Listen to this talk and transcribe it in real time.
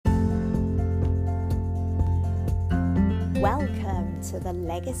Welcome to the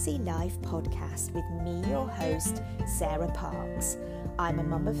Legacy Life podcast with me, your host, Sarah Parks. I'm a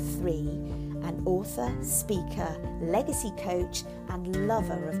mum of three, an author, speaker, legacy coach, and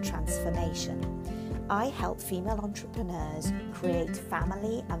lover of transformation. I help female entrepreneurs create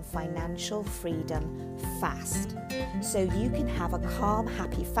family and financial freedom fast, so you can have a calm,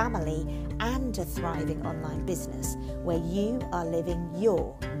 happy family and a thriving online business where you are living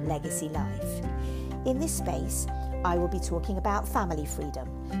your legacy life. In this space, I will be talking about family freedom,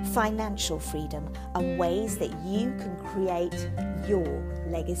 financial freedom, and ways that you can create your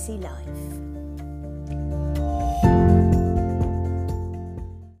legacy life.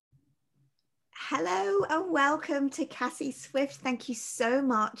 Hello and welcome to Cassie Swift. Thank you so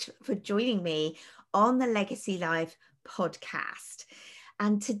much for joining me on the Legacy Life podcast.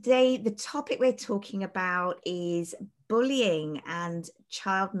 And today the topic we're talking about is bullying and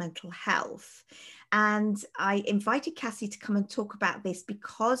child mental health. And I invited Cassie to come and talk about this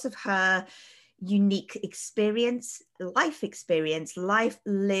because of her unique experience, life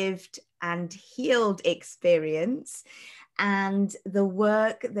lived and healed experience, and the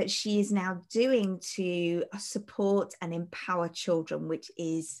work that she is now doing to support and empower children, which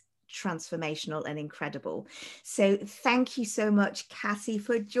is transformational and incredible. So thank you so much, Cassie,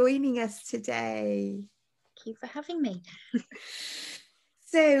 for joining us today. Thank you for having me.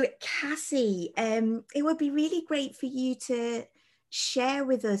 So, Cassie, it would be really great for you to share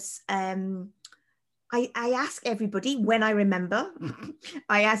with us. I ask everybody, when I remember,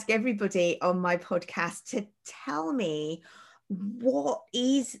 I ask everybody on my podcast to tell me, what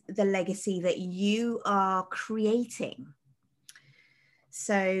is the legacy that you are creating?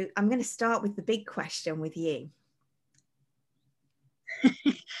 So I'm going to start with the big question with you.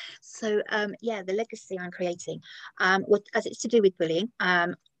 So the legacy I'm creating, as it's to do with bullying,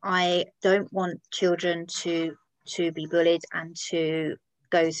 I don't want children to be bullied and to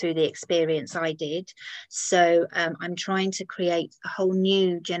go through the experience I did. So I'm trying to create a whole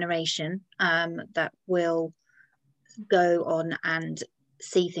new generation that will go on and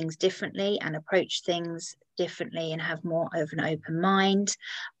see things differently and approach things differently and have more of an open mind,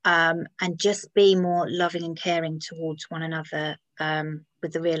 and just be more loving and caring towards one another,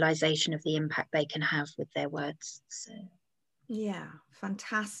 with the realization of the impact they can have with their words. So yeah,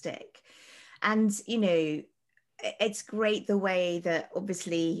 fantastic. And it's great the way that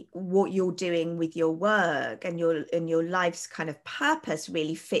obviously what you're doing with your work and your life's kind of purpose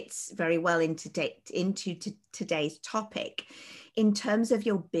really fits very well into today's topic. In terms of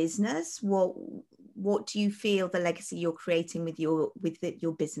your business, what do you feel the legacy you're creating with your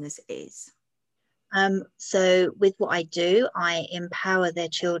business is? So with what I do, I empower their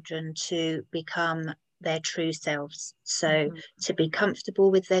children to become their true selves. So to be comfortable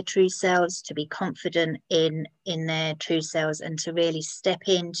with their true selves, to be confident in their true selves, and to really step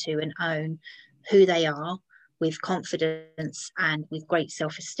into and own who they are with confidence and with great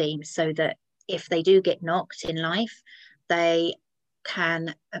self-esteem, so that if they do get knocked in life, they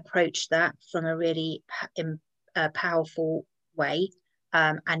can approach that from a really powerful way,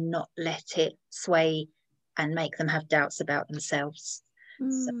 and not let it sway and make them have doubts about themselves.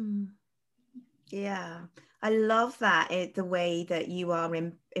 Yeah, I love that, the way that you are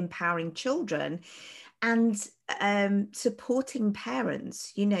empowering children and supporting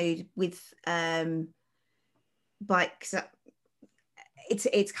parents, with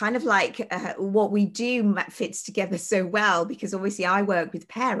it's kind of like what we do fits together so well, because obviously I work with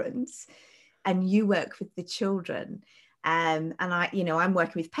parents and you work with the children. And I'm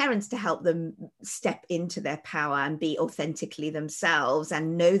working with parents to help them step into their power and be authentically themselves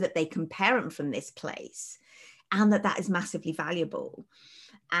and know that they can parent from this place, and that is massively valuable.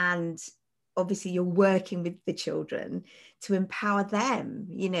 And obviously you're working with the children to empower them,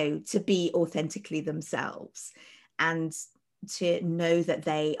 to be authentically themselves and to know that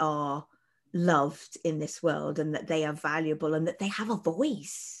they are loved in this world and that they are valuable and that they have a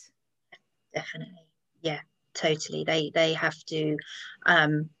voice. Definitely. Yeah, totally. They have to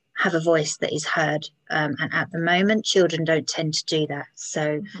have a voice that is heard, and at the moment children don't tend to do that.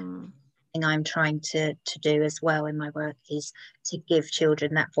 So thing I'm trying to do as well in my work is to give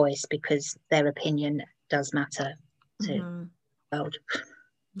children that voice, because their opinion does matter to the world.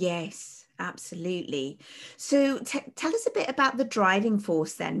 Yes, absolutely. So tell us a bit about the driving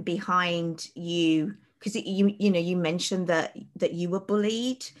force then behind you, because you mentioned that you were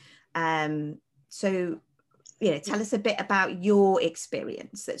bullied. So tell us a bit about your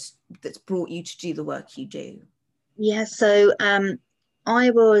experience that's brought you to do the work you do. Yeah, so I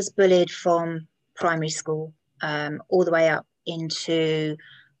was bullied from primary school all the way up into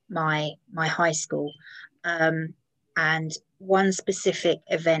my high school. And one specific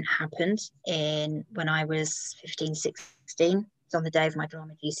event happened when I was 15, 16. It's on the day of my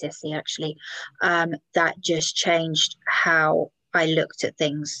drama GCSE, actually. That just changed how I looked at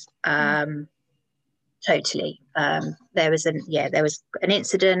things. Totally. There was an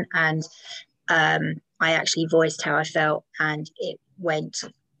incident, and I actually voiced how I felt, and it went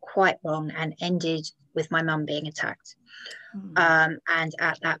quite wrong and ended with my mum being attacked. And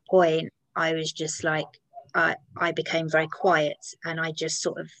at that point, I was just like, I became very quiet, and I just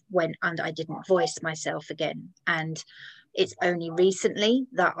sort of went under. I didn't voice myself again. And it's only recently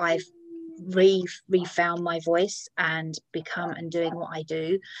that I've refound my voice and become and doing what I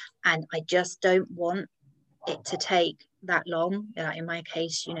do. And I just don't want it to take that long. In my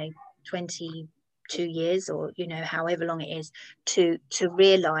case, 22 years, or however long it is, to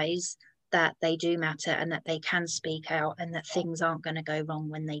realize that they do matter and that they can speak out and that things aren't going to go wrong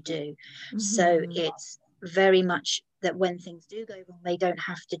when they do. So it's very much that when things do go wrong, they don't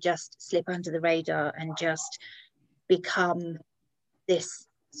have to just slip under the radar and just become this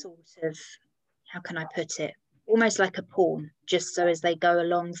sort of, how can I put it, almost like a pawn, just so as they go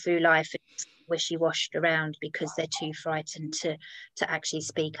along through life wishy-washed around because they're too frightened to actually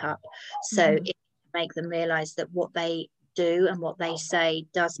speak up. So it make them realize that what they do and what they say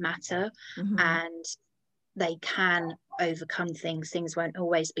does matter, and they can overcome things. Things won't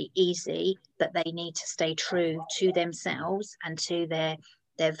always be easy, but they need to stay true to themselves and to their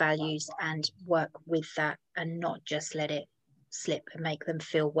values and work with that, and not just let it slip and make them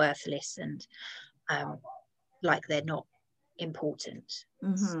feel worthless and like they're not important.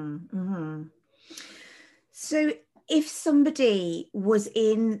 So if somebody was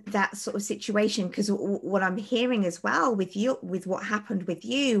in that sort of situation, because what I'm hearing as well with what happened with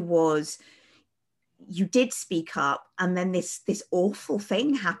you was you did speak up, and then this awful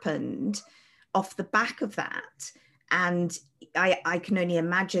thing happened off the back of that. And I can only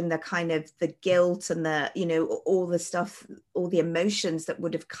imagine the kind of the guilt and the, all the stuff, all the emotions that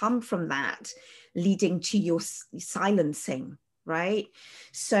would have come from that, leading to your silencing, right?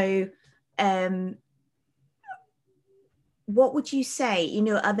 So what would you say,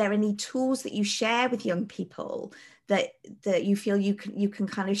 are there any tools that you share with young people that you feel you can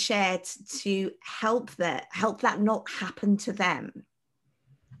kind of share to help that not happen to them?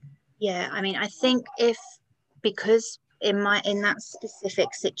 Yeah, I mean, I think because in that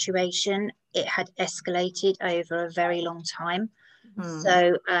specific situation, it had escalated over a very long time.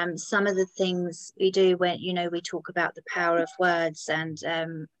 So some of the things we do when, we talk about the power of words, and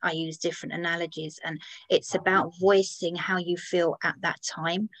I use different analogies, and it's about voicing how you feel at that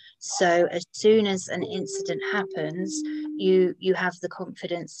time. So as soon as an incident happens, you have the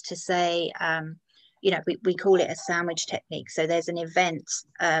confidence to say, we call it a sandwich technique. So there's an event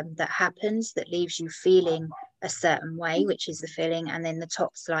that happens that leaves you feeling a certain way, which is the feeling, and then the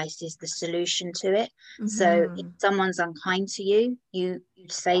top slice is the solution to it. So if someone's unkind to you, you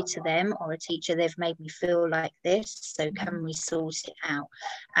say to them or a teacher, they've made me feel like this, so can we sort it out?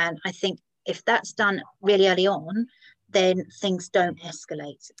 And I think if that's done really early on, then things don't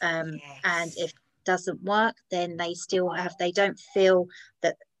escalate. And if it doesn't work, then they don't feel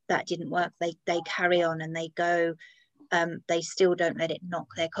that didn't work. They carry on and they go. They still don't let it knock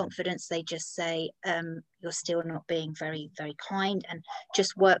their confidence. They just say, you're still not being very, very kind, and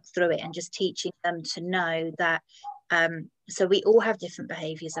just work through it, and just teaching them to know that so we all have different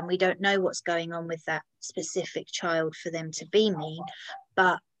behaviors, and we don't know what's going on with that specific child for them to be mean,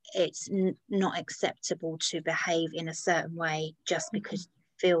 but it's not acceptable to behave in a certain way just because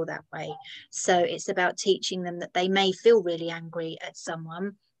you feel that way. So it's about teaching them that they may feel really angry at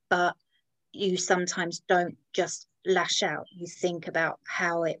someone, but you sometimes don't just lash out. You think about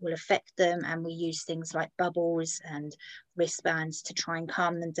how it will affect them, and we use things like bubbles and wristbands to try and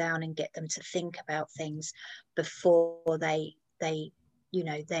calm them down and get them to think about things before they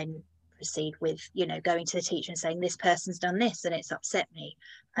then proceed with going to the teacher and saying, this person's done this and it's upset me.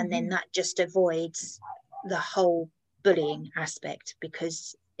 And then that just avoids the whole bullying aspect,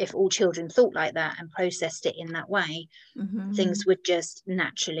 because if all children thought like that and processed it in that way, things would just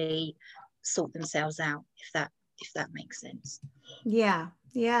naturally sort themselves out, if that makes sense. Yeah.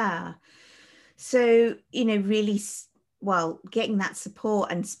 So really, well, getting that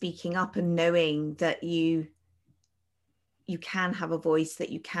support and speaking up and knowing that you can have a voice, that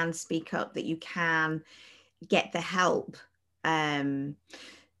you can speak up, that you can get the help. And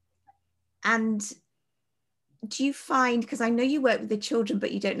do you find, because I know you work with the children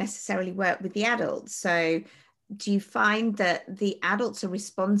but you don't necessarily work with the adults, so do you find that the adults are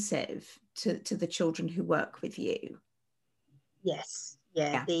responsive to the children who work with you? Yes.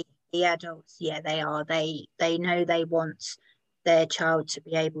 Yeah. The The adults, yeah, they are. They know they want their child to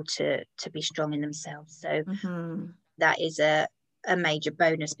be able to be strong in themselves. So that is a major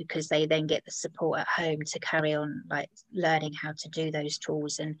bonus, because they then get the support at home to carry on like learning how to do those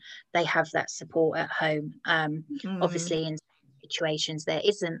tools, and they have that support at home. Obviously in situations there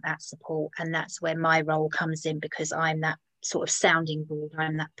isn't that support, and that's where my role comes in, because I'm that sort of sounding board.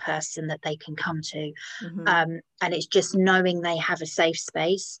 I'm that person that they can come to. And it's just knowing they have a safe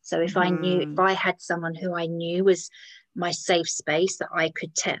space. So if I had someone who I knew was my safe space, that I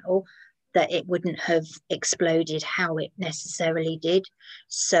could tell that it wouldn't have exploded how it necessarily did.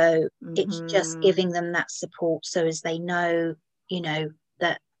 So it's just giving them that support, so as they know, you know,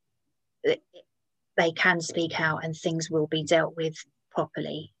 that they can speak out and things will be dealt with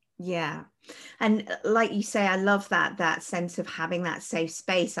properly. Yeah. And like you say, I love that sense of having that safe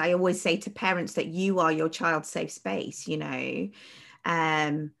space. I always say to parents that you are your child's safe space, you know,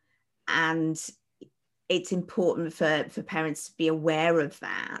 and it's important for parents to be aware of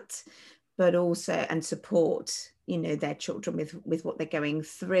that, but also and support, you know, their children with what they're going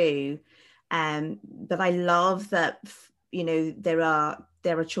through. But I love that, you know, there are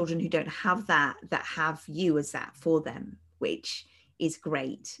children who don't have that have you as that for them, which is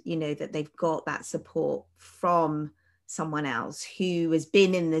great, you know, that they've got that support from someone else who has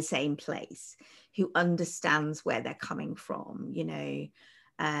been in the same place, who understands where they're coming from, you know.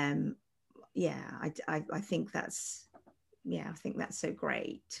 I think that's so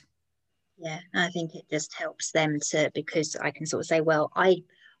great. Yeah, I think it just helps them to, because I can sort of say, well, I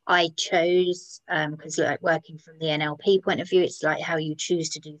chose, because like working from the NLP point of view, it's like how you choose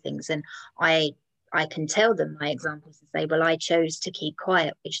to do things, and I can tell them my examples and say, well, I chose to keep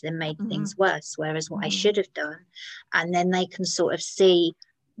quiet, which then made things worse, whereas what I should have done. And then they can sort of see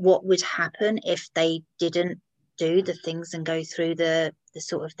what would happen if they didn't do the things and go through the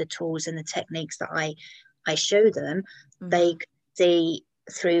sort of the tools and the techniques that I show them. They can see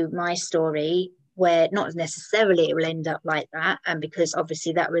through my story where not necessarily it will end up like that, and because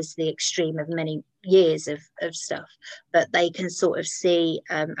obviously that was the extreme of many years of stuff, but they can sort of see,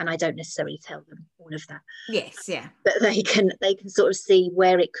 and I don't necessarily tell them all of that, yes, yeah, but they can sort of see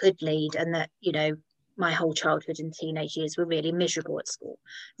where it could lead, and that, you know, my whole childhood and teenage years were really miserable at school.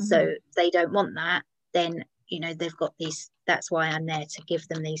 So if they don't want that, then, you know, they've got these, that's why I'm there, to give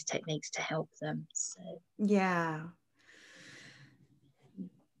them these techniques to help them. So yeah.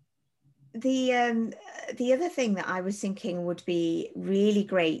 The other thing that I was thinking would be really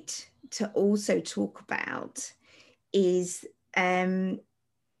great to also talk about is, so,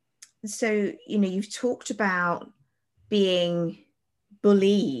 you know, you've talked about being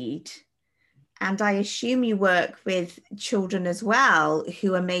bullied, and I assume you work with children as well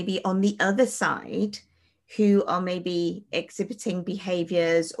who are maybe on the other side, who are maybe exhibiting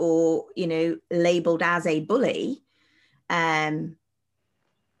behaviors or, you know, labeled as a bully. And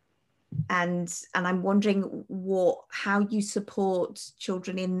I'm wondering how you support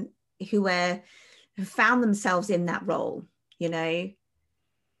children who found themselves in that role, you know.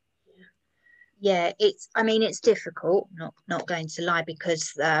 Yeah, it's difficult, not going to lie,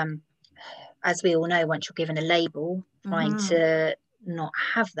 because as we all know, once you're given a label, trying to not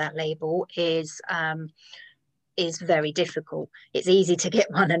have that label is very difficult. It's easy to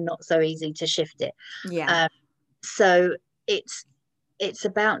get one and not so easy to shift it. Yeah. So it's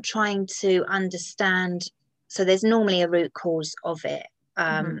about trying to understand. So there's normally a root cause of it,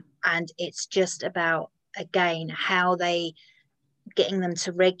 and it's just about, again, how they getting them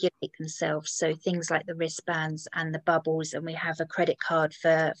to regulate themselves. So things like the wristbands and the bubbles, and we have a credit card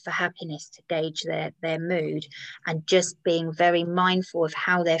for happiness to gauge their mood, and just being very mindful of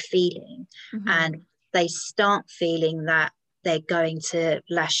how they're feeling. And they start feeling that they're going to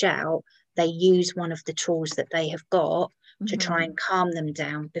lash out, they use one of the tools that they have got to try and calm them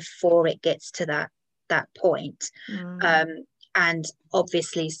down before it gets to that point. And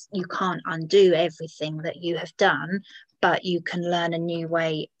obviously you can't undo everything that you have done, but you can learn a new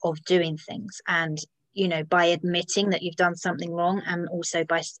way of doing things. And, you know, by admitting that you've done something wrong, and also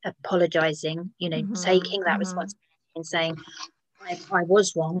by apologizing, you know, taking that responsibility and saying, I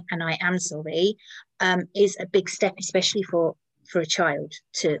was wrong and I am sorry, is a big step, especially for a child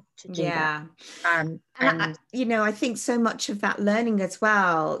to do that. And you know, I think so much of that learning as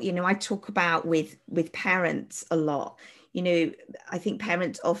well, you know, I talk about with parents a lot. You know, I think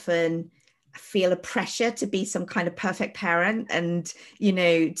parents often feel a pressure to be some kind of perfect parent, and, you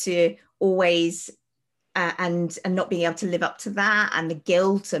know, to always and not being able to live up to that, and the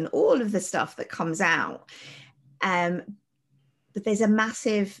guilt and all of the stuff that comes out. But there's a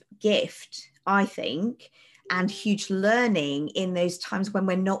massive gift, I think, and huge learning in those times when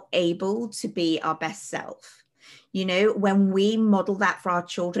we're not able to be our best self. You know, when we model that for our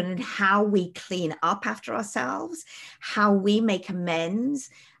children, and how we clean up after ourselves, how we make amends,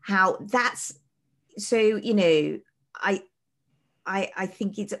 how that's so, you know, I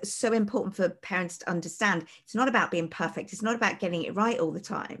think it's so important for parents to understand it's not about being perfect. It's not about getting it right all the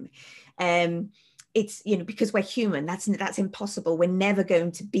time. It's, you know, because we're human, that's impossible. We're never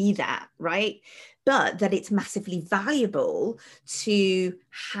going to be that, right? But that it's massively valuable to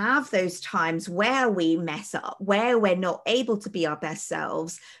have those times where we mess up, where we're not able to be our best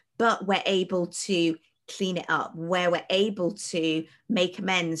selves, but we're able to clean it up, where we're able to make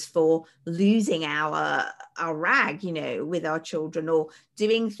amends for losing our rag, you know, with our children, or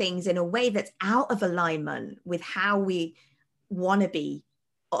doing things in a way that's out of alignment with how we want to be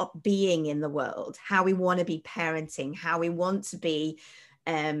being in the world, how we want to be parenting, how we want to be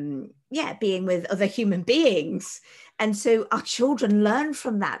being with other human beings. And so our children learn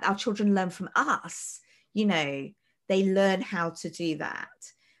from that. Our children learn from us, you know, they learn how to do that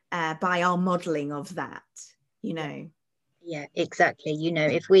by our modeling of that, you know. Yeah, exactly. You know,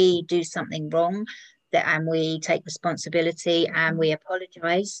 if we do something wrong, and we take responsibility and we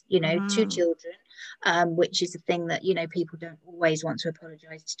apologize, you know, to children, which is a thing that, you know, people don't always want to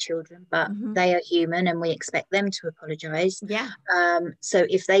apologize to children, but they are human and we expect them to apologize. Yeah. So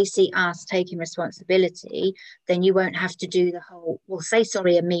if they see us taking responsibility, then you won't have to do the whole, well, say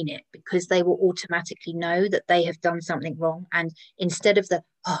sorry and mean it, because they will automatically know that they have done something wrong. And instead of the,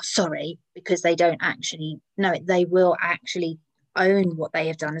 oh, sorry, because they don't actually know it, they will actually own what they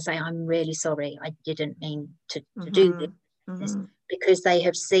have done and say, I'm really sorry, I didn't mean to do this, because they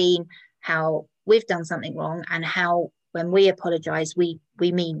have seen how we've done something wrong, and how when we apologize, we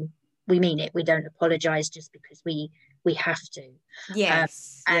mean it. We don't apologize just because we have to.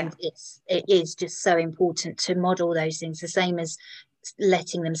 Yes. And it is just so important to model those things, the same as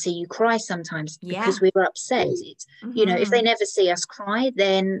letting them see you cry sometimes because we were upset. It's, you know, if they never see us cry,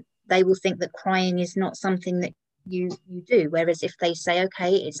 then they will think that crying is not something that you do. Whereas if they say,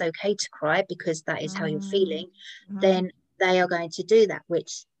 okay, it's okay to cry because that is how you're feeling, then they are going to do that,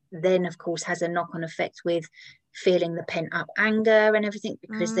 which then of course has a knock-on effect with feeling the pent-up anger and everything,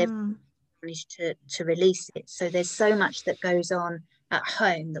 because they've managed to release it. So there's so much that goes on at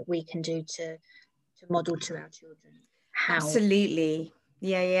home that we can do to model to our children how. Absolutely.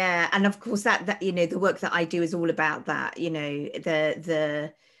 Yeah. And of course that you know, the work that I do is all about that, you know,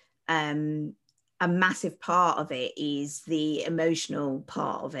 the a massive part of it is the emotional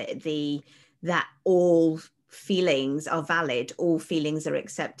part of it, that all feelings are valid, all feelings are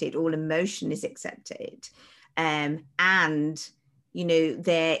accepted, all emotion is accepted, and you know,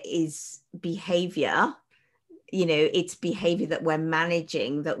 there is behavior, you know, it's behavior that we're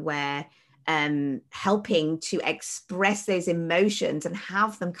managing, that we're helping to express those emotions and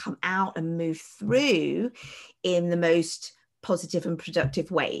have them come out and move through in the most positive and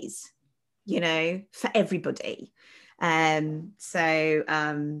productive ways, you know, for everybody. So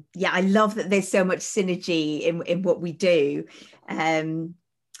I love that there's so much synergy in what we do. Well,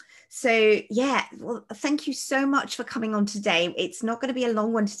 thank you so much for coming on today. It's not going to be a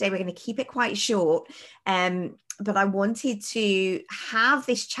long one today. We're going to keep it quite short. But I wanted to have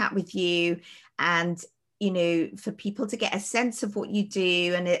this chat with you, and, you know, for people to get a sense of what you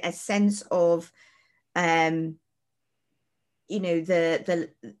do, and a sense of, you know,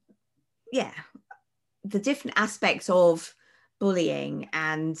 the different aspects of bullying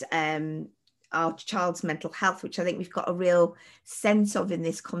and our child's mental health, which I think we've got a real sense of in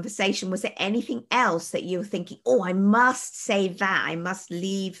this conversation. Was there anything else that you were thinking, oh, I must say that, I must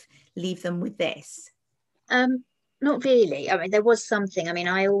leave them with this? Not really. I mean, there was something. I mean,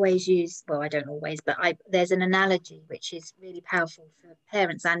 I always use, well, I don't always, but there's an analogy which is really powerful for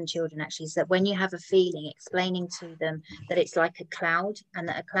parents and children, actually, is that when you have a feeling, explaining to them that it's like a cloud, and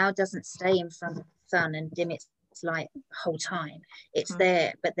that a cloud doesn't stay in front of the sun and dim its light the whole time. It's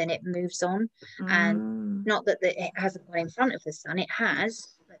there, but then it moves on. And not that it hasn't gone in front of the sun, it has,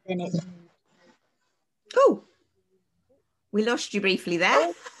 but then it's... Oh, we lost you briefly there.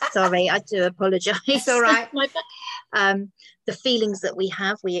 Oh, sorry, I do apologise. It's all right. The feelings that we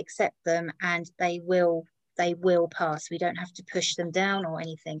have, we accept them, and they will pass. We don't have to push them down or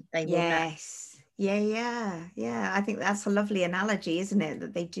anything. They will. Yes. Yeah. I think that's a lovely analogy, isn't it?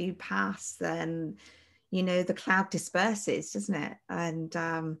 That they do pass, then, you know, the cloud disperses, doesn't it? And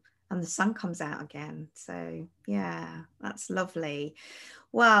the sun comes out again. So yeah, that's lovely.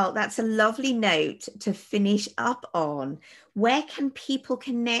 Well, that's a lovely note to finish up on. Where can people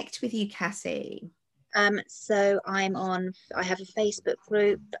connect with you, Cassie? So I have a Facebook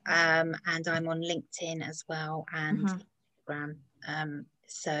group, and I'm on LinkedIn as well, and Instagram.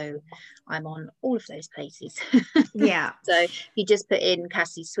 So I'm on all of those places. Yeah. So if you just put in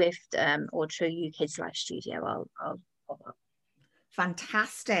Cassie Swift, or True You Kids Life Studio, I'll pop up.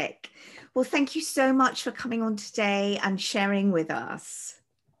 Fantastic. Well, thank you so much for coming on today and sharing with us.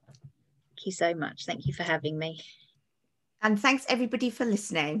 Thank you so much. Thank you for having me. And thanks everybody for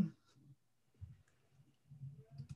listening.